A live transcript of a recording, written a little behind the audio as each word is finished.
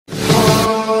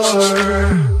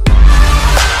more.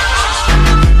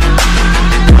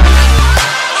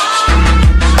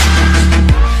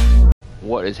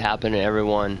 What is happening,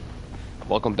 everyone?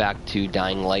 Welcome back to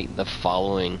Dying Light the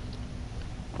Following.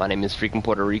 My name is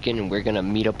FreeknPortoReekn, and we're gonna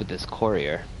meet up with this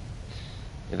courier.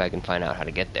 If I can find out how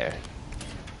to get there.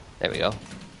 There we go.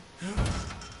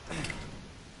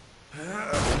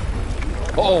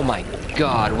 Oh my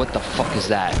god, what the fuck is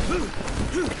that?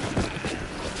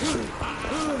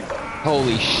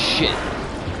 Holy shit.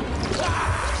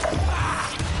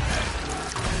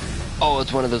 Oh,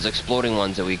 it's one of those exploding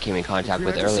ones that we came in contact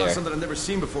with earlier. I saw something I've never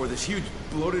seen before. This huge,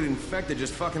 bloated infected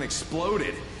just fucking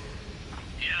exploded.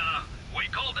 Yeah, we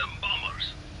call them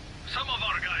bombers. Some of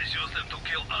our guys use them to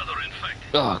kill other infected.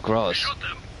 Oh, gross. Shoot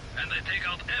them, and they take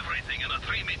out everything in a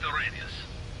 3-meter radius.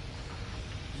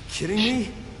 You kidding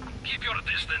me? Keep your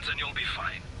distance and you'll be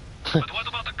fine. But what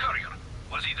about the courier?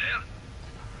 Was he there?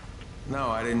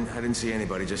 No, I didn't see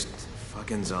anybody. Just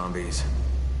fucking zombies.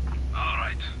 All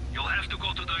right. You'll have to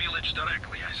go to the village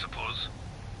directly, I suppose.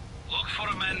 Look for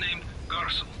a man named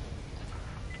Gersel.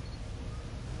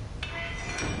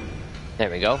 There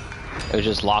we go. It was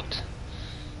just locked.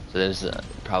 So there's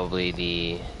probably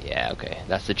the... Yeah, okay.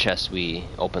 That's the chest we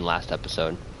opened last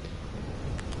episode.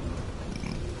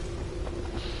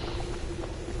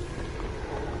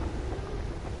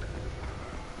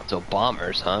 So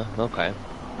bombers, huh? Okay.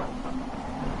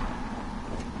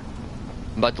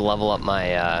 I'm about to level up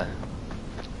my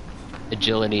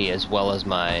agility as well as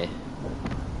my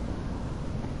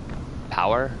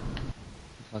power. What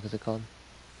the fuck is it called?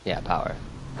 Yeah, power.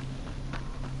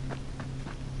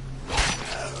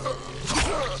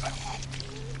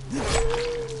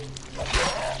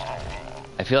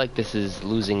 I feel like this is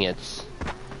losing its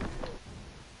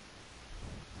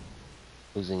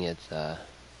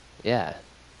yeah.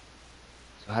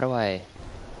 So how do I...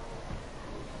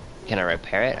 Can I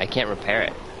repair it? I can't repair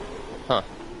it. Huh.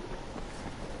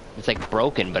 It's like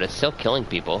broken, but it's still killing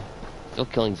people. Still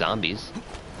killing zombies.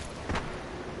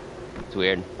 It's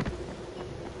weird.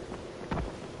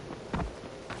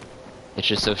 It's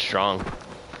just so strong.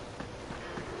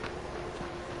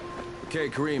 Okay,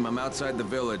 Kareem, I'm outside the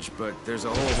village, but there's a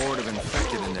whole horde of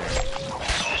infected in there. So,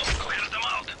 clear them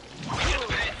out. Get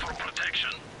paid for protection.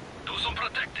 Do some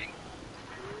protecting.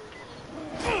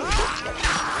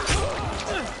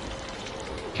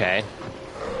 Okay.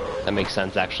 That makes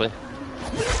sense, actually.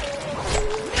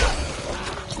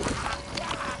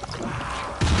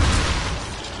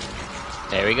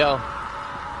 There we go.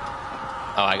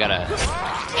 Oh, I gotta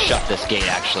shut this gate,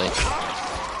 actually.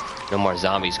 No more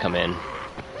zombies come in.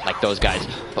 Like those guys.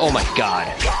 Oh my god.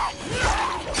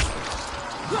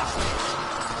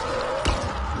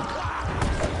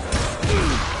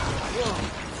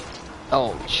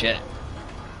 Oh, shit.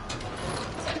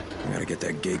 I gotta get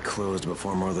that gate closed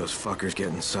before more of those fuckers get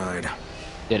inside.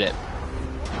 Did it.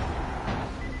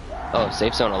 Oh,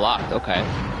 safe zone unlocked. Okay.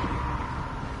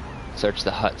 Search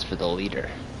the huts for the leader.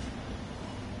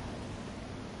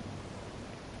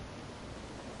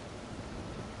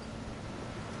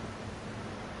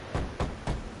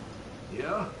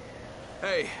 Yeah?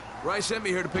 Hey, Rice sent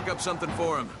me here to pick up something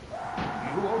for him.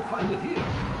 You won't find it here.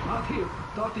 Not here.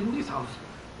 Not in this house.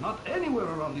 Not anywhere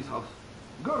around this house.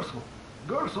 Gersel.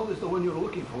 Gersel is the one you're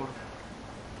looking for.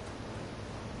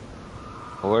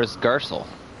 Where's Gersel?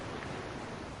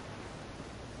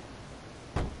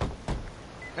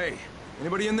 Hey,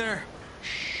 anybody in there?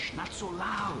 Shh, not so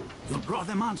loud. You'll draw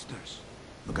the monsters.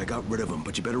 Look, I got rid of them,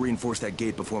 but you better reinforce that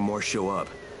gate before more show up.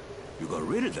 You got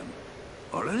rid of them?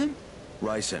 All of them?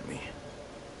 Rice sent me.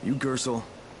 You Gersel?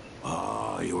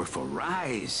 Oh, you were for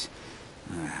Rise.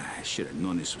 I should have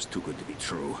known this was too good to be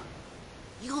true.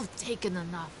 You've taken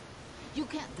enough. You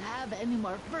can't have any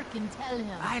more. Frickin' tell him.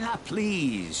 Isla,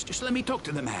 please. Just let me talk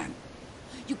to the man.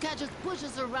 You can't just push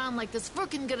us around like this.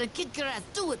 Frickin' gonna kick your ass.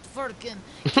 Do it, Frickin'.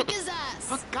 Kick his ass.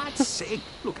 For God's sake.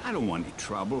 Look, I don't want any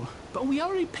trouble. But we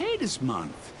already paid this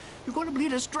month. You're gonna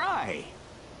bleed us dry.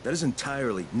 That is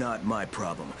entirely not my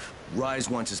problem. Rise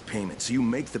wants his payment, so you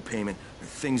make the payment or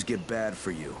things get bad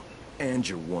for you. And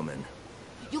your woman.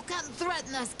 You can't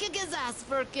threaten us. Kick his ass,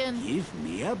 Frickin'. Give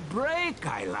me a break,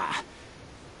 Isla.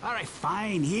 All right,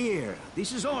 fine, here.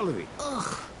 This is all of it.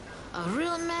 Ugh. A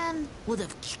real man would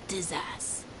have kicked his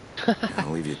ass.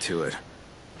 I'll leave you to it.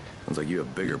 Sounds like you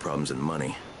have bigger problems than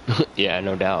money. Yeah,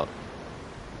 no doubt.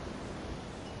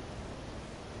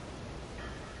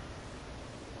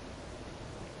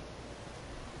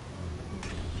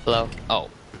 Hello? Oh,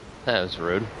 that was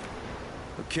rude.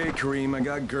 Okay, Kareem, I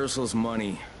got Gersel's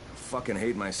money. I fucking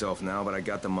hate myself now, but I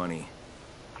got the money.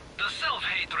 The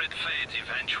self-hatred fades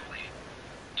eventually.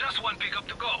 Just one pickup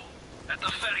to go, At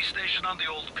the ferry station on the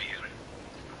old pier.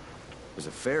 There's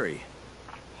a ferry.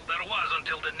 There was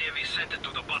until the Navy sent it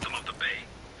to the bottom of the bay.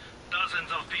 Dozens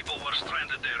of people were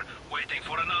stranded there, waiting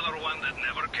for another one that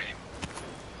never came.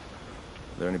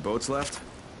 Are there any boats left?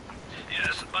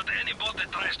 Yes, but any boat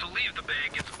that tries to leave the bay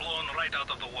gets blown right out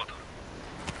of the water.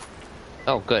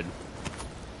 Oh, good.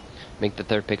 Make the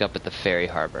third pickup at the ferry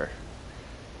harbor.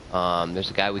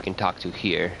 There's a guy we can talk to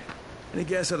here. Any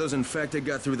guess how those infected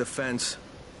got through the fence?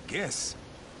 Guess?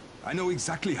 I know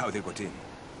exactly how they got in.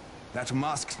 That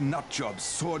masked nutjob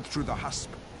soared through the husp.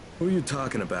 Who are you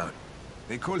talking about?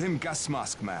 They call him Gas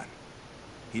Mask Man.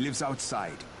 He lives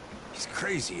outside. He's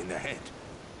crazy in the head.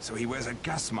 So he wears a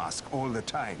gas mask all the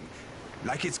time.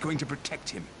 Like it's going to protect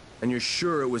him. And you're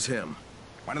sure it was him?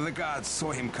 One of the guards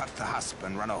saw him cut the husp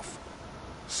and run off.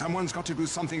 Someone's got to do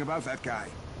something about that guy.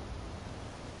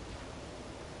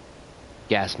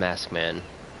 Gas mask man.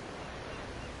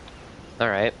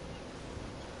 Alright.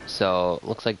 So,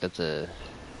 looks like that's a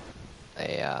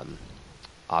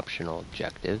optional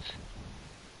objective.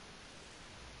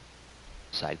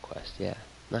 Side quest, yeah.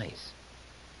 Nice.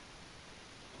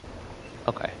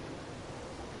 Okay.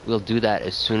 We'll do that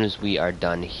as soon as we are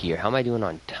done here. How am I doing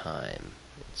on time?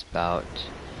 It's about...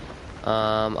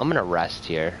 I'm gonna rest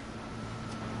here.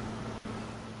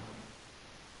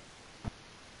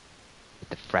 With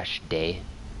the fresh day.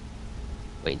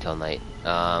 Wait until night.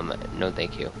 No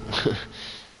thank you.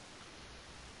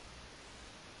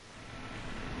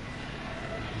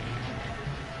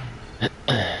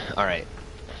 Alright.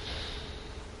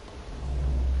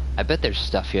 I bet there's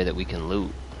stuff here that we can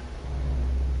loot.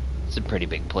 It's a pretty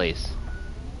big place.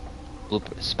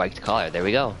 Spiked collar. There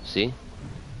we go. See?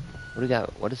 What do we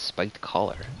got? What is spiked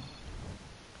collar?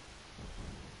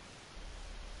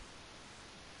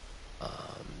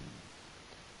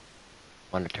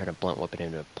 Want to turn a blunt weapon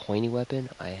into a pointy weapon?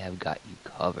 I have got you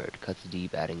covered. Cuts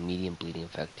deep, adding medium bleeding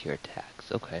effect to your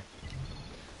attacks. Okay.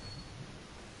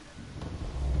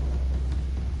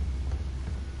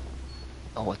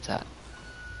 Oh, what's that?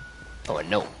 Oh, a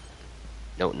note.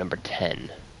 Note number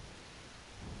 10.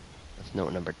 That's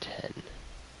note number 10.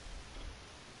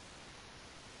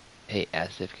 Hey,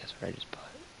 Asif, guess what I just bought?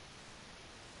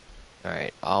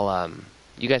 Alright, I'll,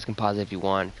 you guys can pause it if you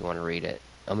want to read it.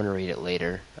 I'm gonna read it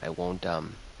later. I won't,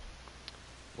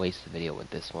 waste the video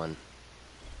with this one.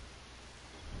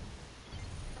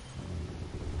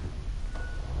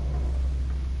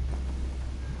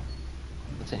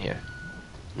 What's in here?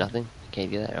 Nothing?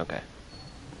 Can't do that? Okay.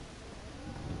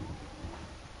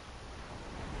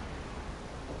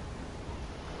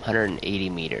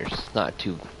 $180 meters. Not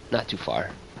too far.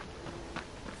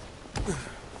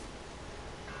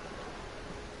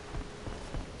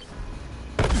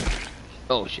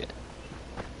 Oh shit.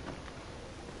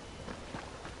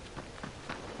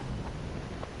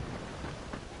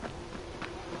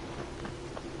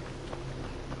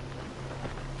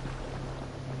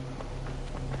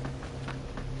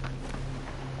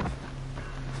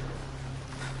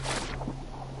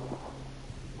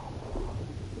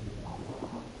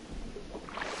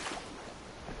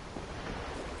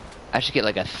 I should get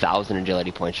like 1,000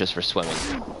 agility points just for swimming.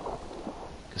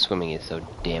 Because swimming is so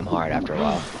damn hard after a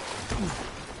while.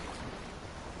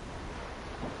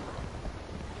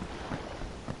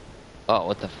 Oh,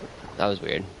 what the f... That was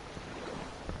weird.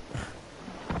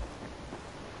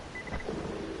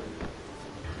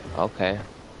 Okay.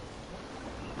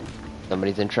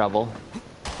 Somebody's in trouble.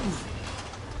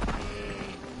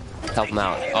 Help him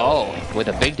out. Oh, with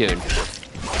a big dude.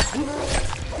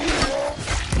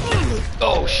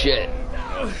 Oh shit.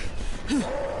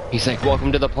 He's like,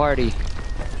 welcome to the party.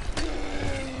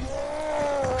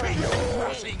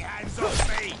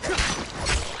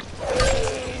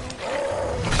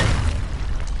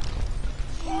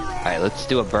 Alright, let's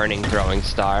do a burning throwing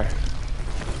star.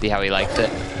 See how he likes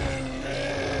it.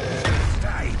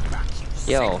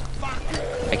 Yo.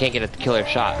 I can't get a killer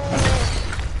shot.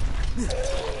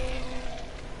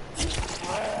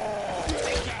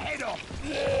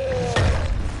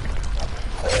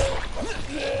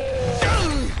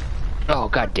 Oh,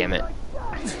 god damn it.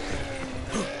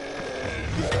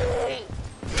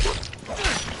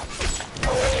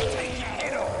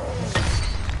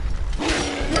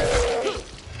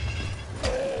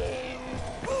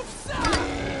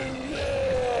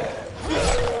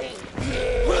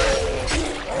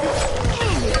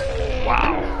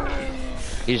 Wow.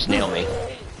 You just nailed me.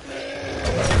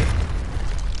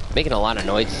 Making a lot of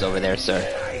noises over there,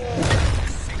 sir.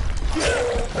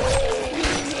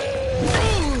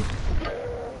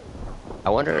 I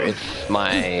wonder if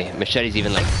my machete's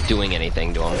even like doing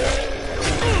anything to him.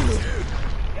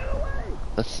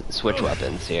 Let's switch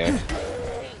weapons here.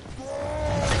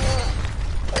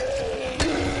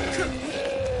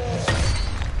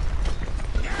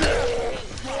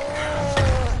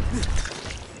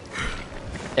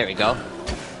 There we go.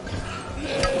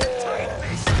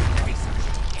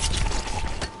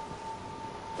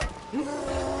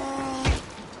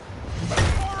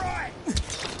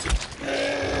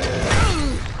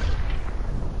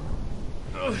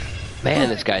 Man,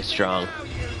 this guy's strong.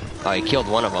 Oh, he killed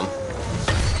one of them.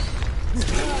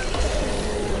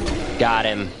 Got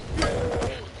him.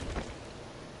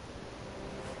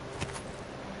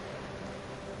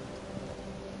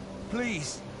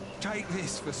 Please, take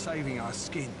this for saving our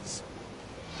skins.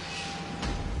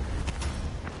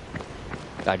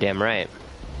 Goddamn right.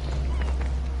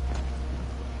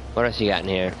 What else you got in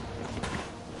here?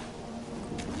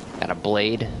 Got a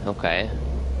blade? Okay.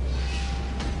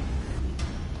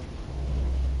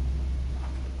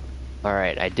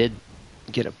 Alright, I did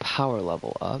get a power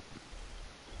level up.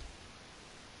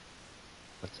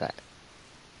 What's that?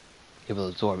 Able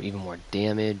to absorb even more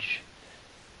damage.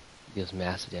 Deals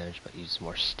massive damage but uses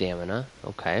more stamina.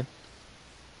 Okay.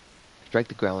 Strike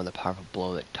the ground with a powerful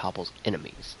blow that topples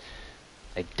enemies.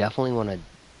 I definitely want to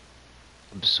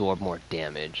absorb more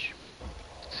damage.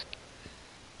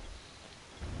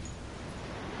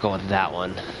 Go with that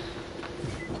one.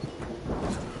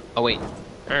 Oh wait.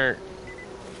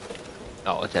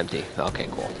 Oh, it's empty. Okay,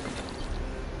 cool.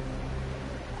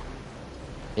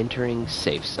 Entering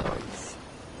safe zone.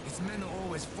 Its men are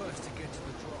always first to get to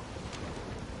the drop.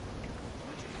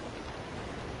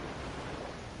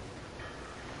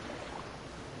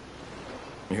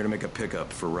 I'm here to make a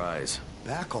pickup for Rise.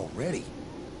 Back already?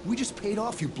 We just paid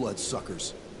off you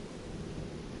bloodsuckers.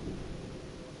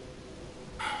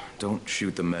 Don't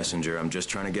shoot the messenger. I'm just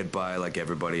trying to get by like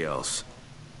everybody else.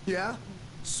 Yeah?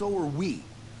 So are we.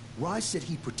 Rise said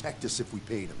he'd protect us if we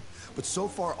paid him. But so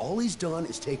far, all he's done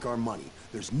is take our money.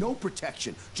 There's no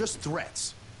protection, just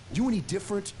threats. You any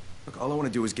different? Look, all I want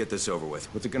to do is get this over with.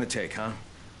 What's it gonna take, huh?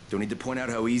 Don't need to point out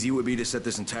how easy it would be to set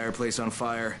this entire place on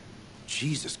fire.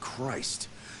 Jesus Christ.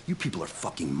 You people are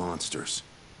fucking monsters.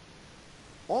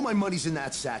 All my money's in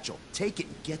that satchel. Take it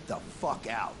and get the fuck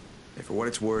out. Hey, for what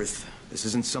it's worth, this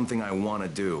isn't something I want to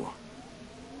do.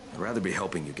 I'd rather be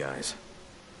helping you guys.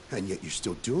 And yet you're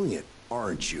still doing it,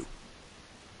 aren't you?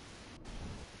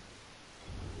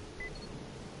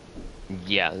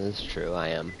 Yeah, that's true. I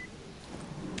am.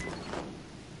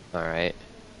 Alright.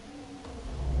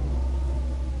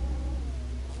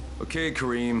 Okay,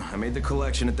 Kareem, I made the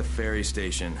collection at the ferry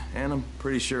station, and I'm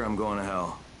pretty sure I'm going to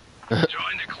hell. Join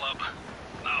the club.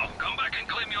 Now, come back and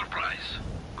claim your prize.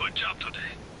 Good job today.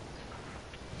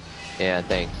 Yeah,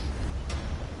 thanks.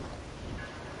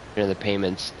 Here are the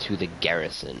payments to the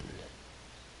garrison.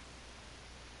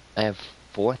 I have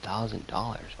 $4,000.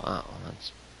 Wow,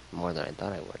 that's more than I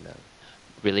thought I would have.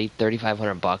 Really?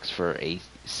 3,500 bucks for a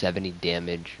 70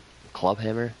 damage club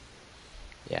hammer?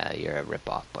 Yeah, you're a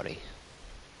ripoff, buddy.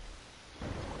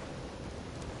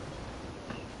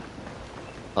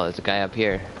 Oh, there's a guy up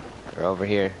here. Or over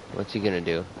here. What's he gonna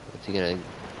do? What's he gonna...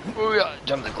 Oh, yeah,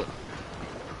 jump the cliff.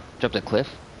 Jump the cliff?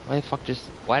 Why the fuck just...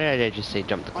 Why did I just say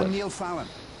jump the cliff? I'm Neil Fallon.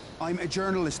 I'm a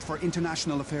journalist for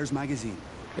International Affairs magazine.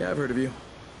 Yeah, I've heard of you.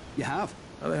 You have?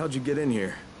 How the hell'd you get in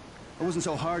here? It wasn't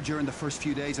so hard during the first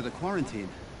few days of the quarantine.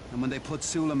 And when they put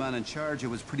Suleiman in charge, it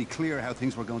was pretty clear how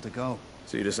things were going to go.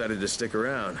 So you decided to stick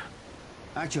around?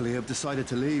 Actually, I've decided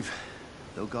to leave.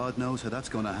 Though God knows how that's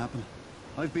going to happen.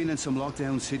 I've been in some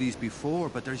lockdown cities before,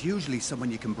 but there's usually someone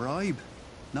you can bribe.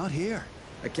 Not here.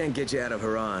 I can't get you out of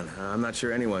Haran. I'm not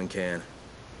sure anyone can.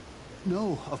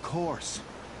 No, of course.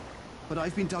 But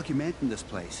I've been documenting this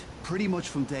place, pretty much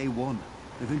from day one.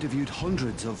 I've interviewed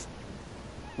hundreds of...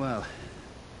 well,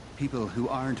 people who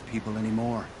aren't people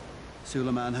anymore.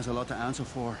 Suleiman has a lot to answer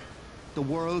for. The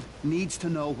world needs to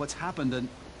know what's happened and...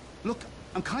 Look,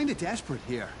 I'm kinda desperate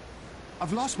here.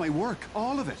 I've lost my work,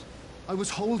 all of it. I was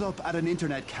holed up at an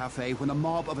internet cafe when a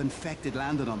mob of infected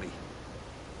landed on me.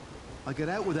 I got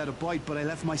out without a bite, but I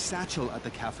left my satchel at the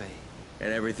cafe.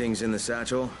 And everything's in the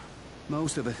satchel?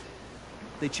 Most of it.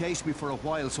 They chased me for a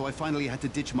while, so I finally had to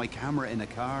ditch my camera in a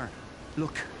car.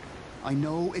 Look, I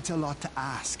know it's a lot to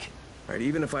ask. Alright,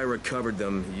 even if I recovered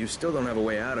them, you still don't have a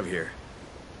way out of here.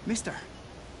 Mister,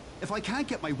 if I can't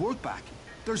get my work back,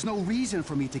 there's no reason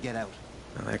for me to get out.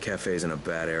 Now, that cafe's in a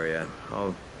bad area.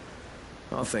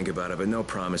 I'll think about it, but no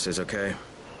promises, okay?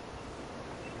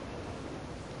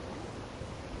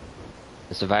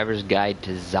 The Survivor's Guide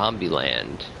to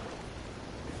Zombieland.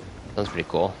 Sounds pretty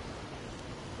cool.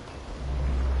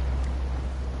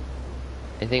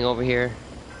 Anything over here?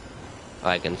 Oh,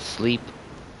 I can sleep.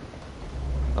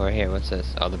 Over here, what's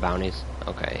this? Oh, the bounties.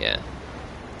 Okay, yeah.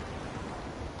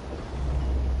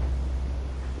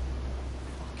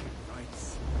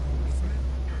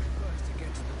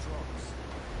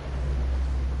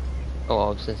 Oh,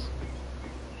 what's this?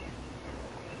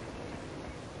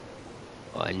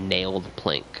 Oh, a nailed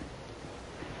plank.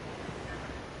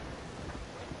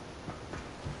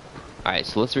 Alright,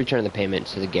 so let's return the payment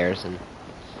to the garrison.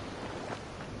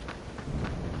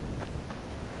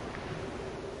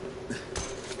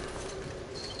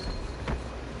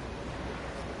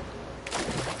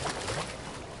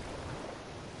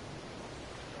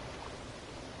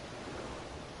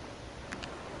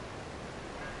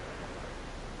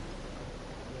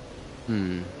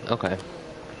 Okay.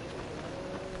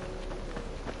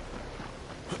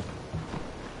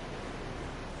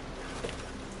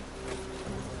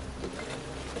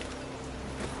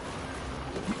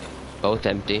 Both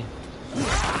empty.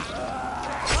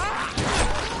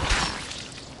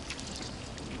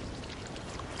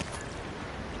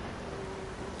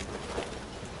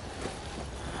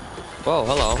 Whoa,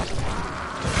 hello.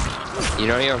 You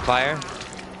know you're on fire?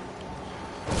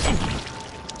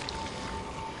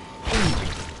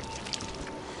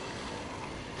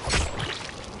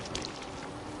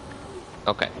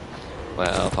 Okay.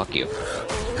 Well, fuck you.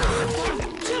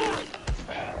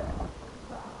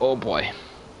 Oh boy.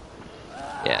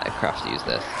 Yeah, I have to use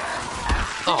this.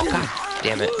 Oh god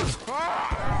damn it.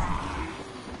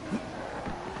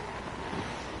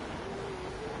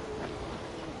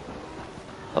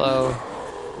 Hello.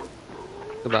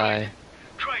 Goodbye.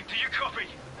 Craig, do you copy?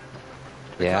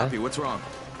 Yeah? Copy, what's wrong?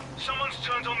 Someone's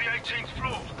turned on the 18th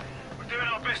floor. We're doing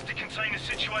our best to contain the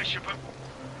situation, but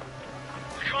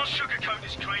we can't sugarcoat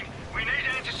this, Crane. We need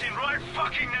Anderson right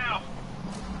fucking now.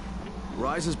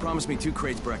 Rise has promised me 2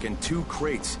 crates, Brecken. 2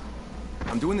 crates.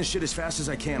 I'm doing this shit as fast as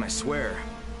I can, I swear.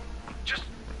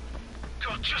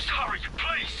 God, just hurry,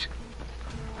 please.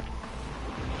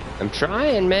 I'm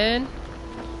trying, man.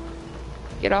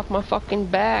 Get off my fucking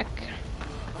back.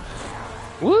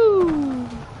 Woo!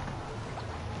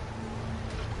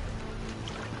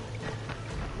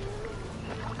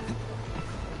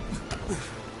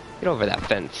 Get over that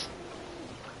fence.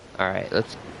 Alright,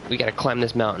 we gotta climb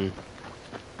this mountain.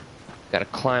 Gotta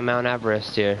climb Mount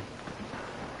Everest here.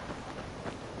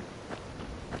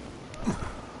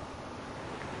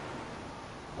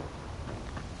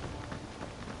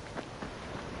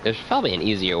 There's probably an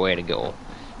easier way to go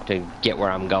to get where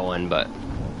I'm going, but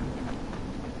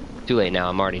too late now,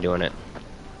 I'm already doing it.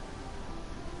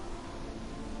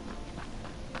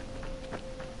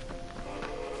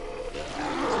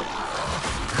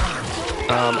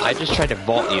 I just tried to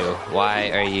vault you. Why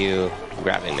are you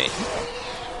grabbing me?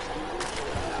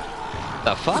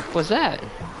 The fuck was that?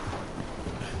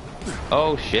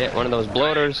 Oh shit, one of those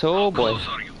bloaters. Oh boy.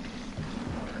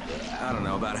 I don't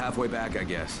know, about halfway back, I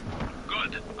guess.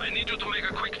 Good. I need you to make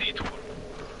a quick detour.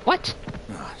 What?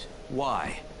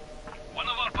 Why? One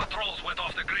of our patrols went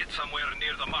off the grid somewhere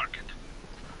near the market.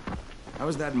 How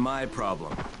is that my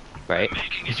problem? Right.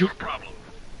 Making it your problem.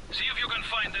 See if you can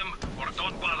find them, or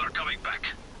don't bother coming back.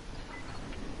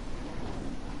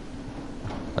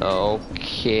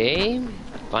 Okay.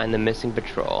 Find the missing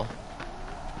patrol.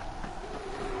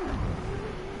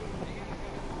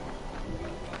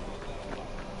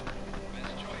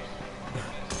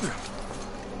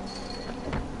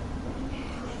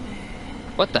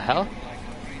 What the hell?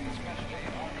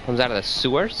 Comes out of the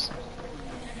sewers?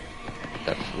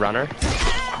 The runner?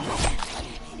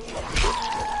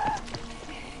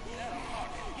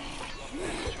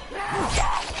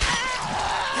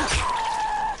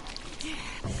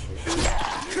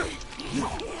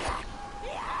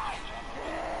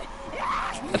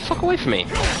 The fuck away from me.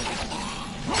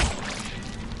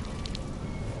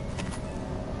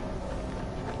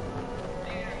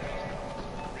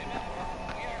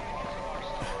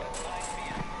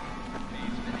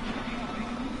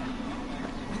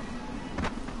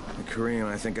 Kareem,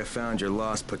 I think I found your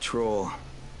lost patrol.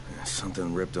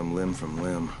 Something ripped them limb from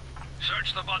limb.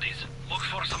 Search the bodies. Look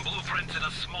for some blueprints in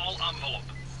a small envelope.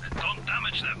 And don't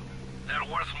damage them. They're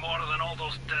worth more than all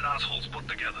those dead assholes put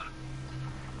together.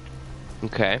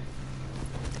 Okay.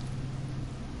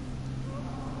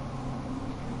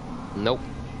 Nope.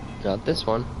 Not this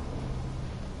one.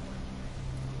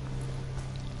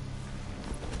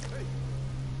 Hey.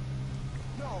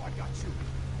 No, I got you.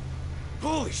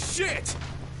 Holy shit!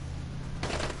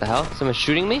 The hell? Someone's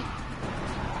shooting me?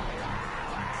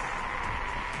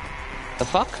 The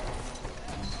fuck?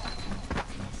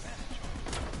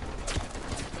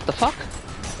 The fuck?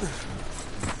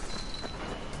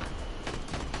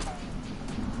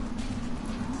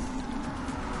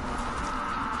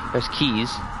 There's keys.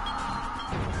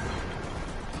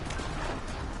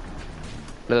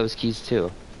 What are those keys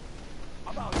too?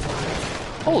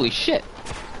 Holy shit!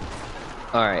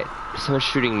 Alright, someone's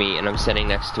shooting me and I'm standing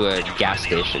next to a gas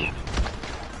station.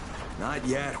 Not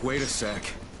yet. Wait a sec.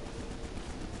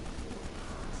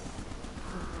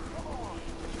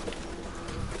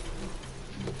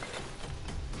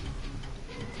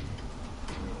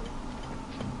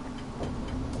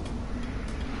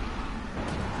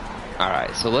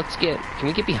 Alright, so let's get... Can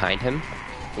we get behind him?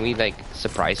 Can we, like,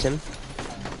 surprise him?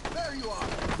 There you are.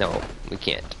 No, we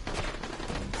can't.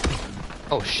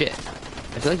 Oh, shit.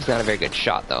 I feel like he's not a very good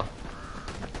shot, though.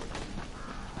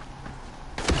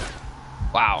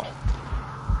 Wow.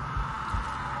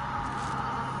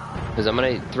 Because I'm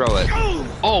gonna throw it.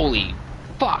 Holy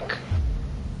fuck!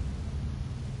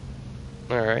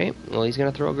 Alright, well, he's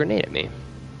gonna throw a grenade at me.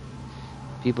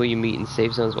 People you meet in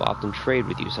safe zones will often trade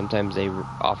with you. Sometimes they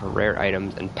offer rare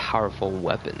items and powerful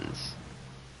weapons.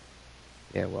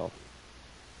 Yeah, well.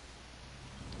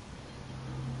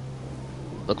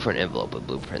 Look for an envelope with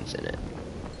blueprints in it.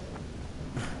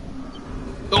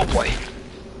 Oh boy!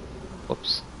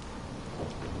 Whoops.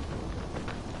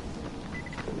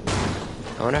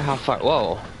 I wonder how far...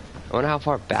 Whoa! I wonder how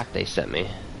far back they sent me.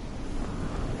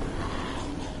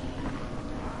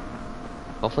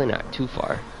 Hopefully not too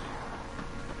far.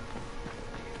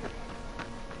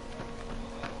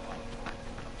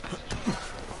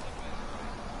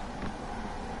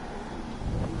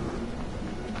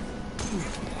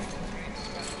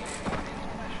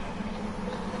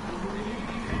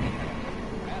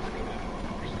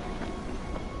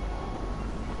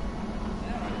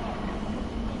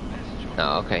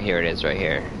 Oh, okay, here it is right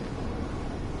here.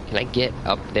 Can I get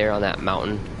up there on that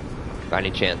mountain by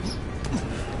any chance?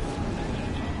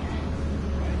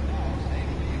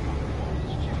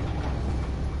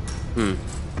 Doesn't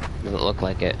look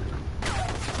like it.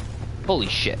 Holy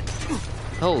shit.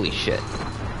 Holy shit.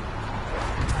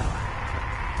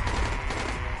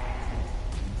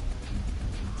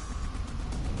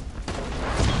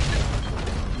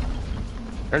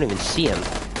 I don't even see him.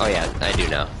 Oh yeah, I do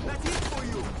now.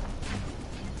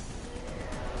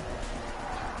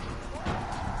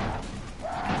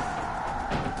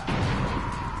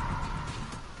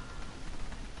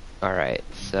 Alright,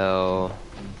 so...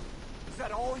 Is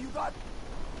that all you got?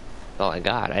 That's all I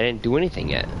got. I didn't do anything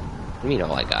yet. What do you mean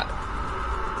all I got?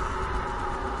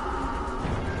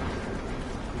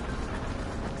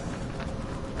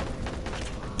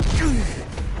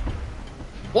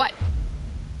 What?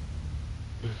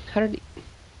 How did he...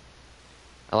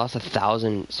 I lost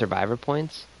 1,000 survivor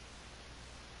points?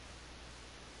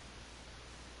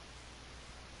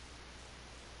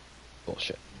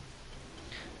 Bullshit.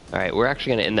 Alright, we're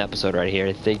actually going to end the episode right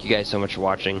here. Thank you guys so much for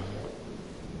watching.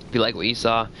 If you like what you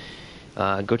saw,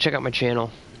 go check out my channel.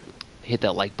 Hit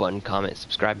that like button, comment,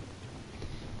 subscribe.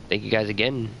 Thank you guys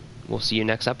again. We'll see you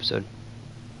next episode.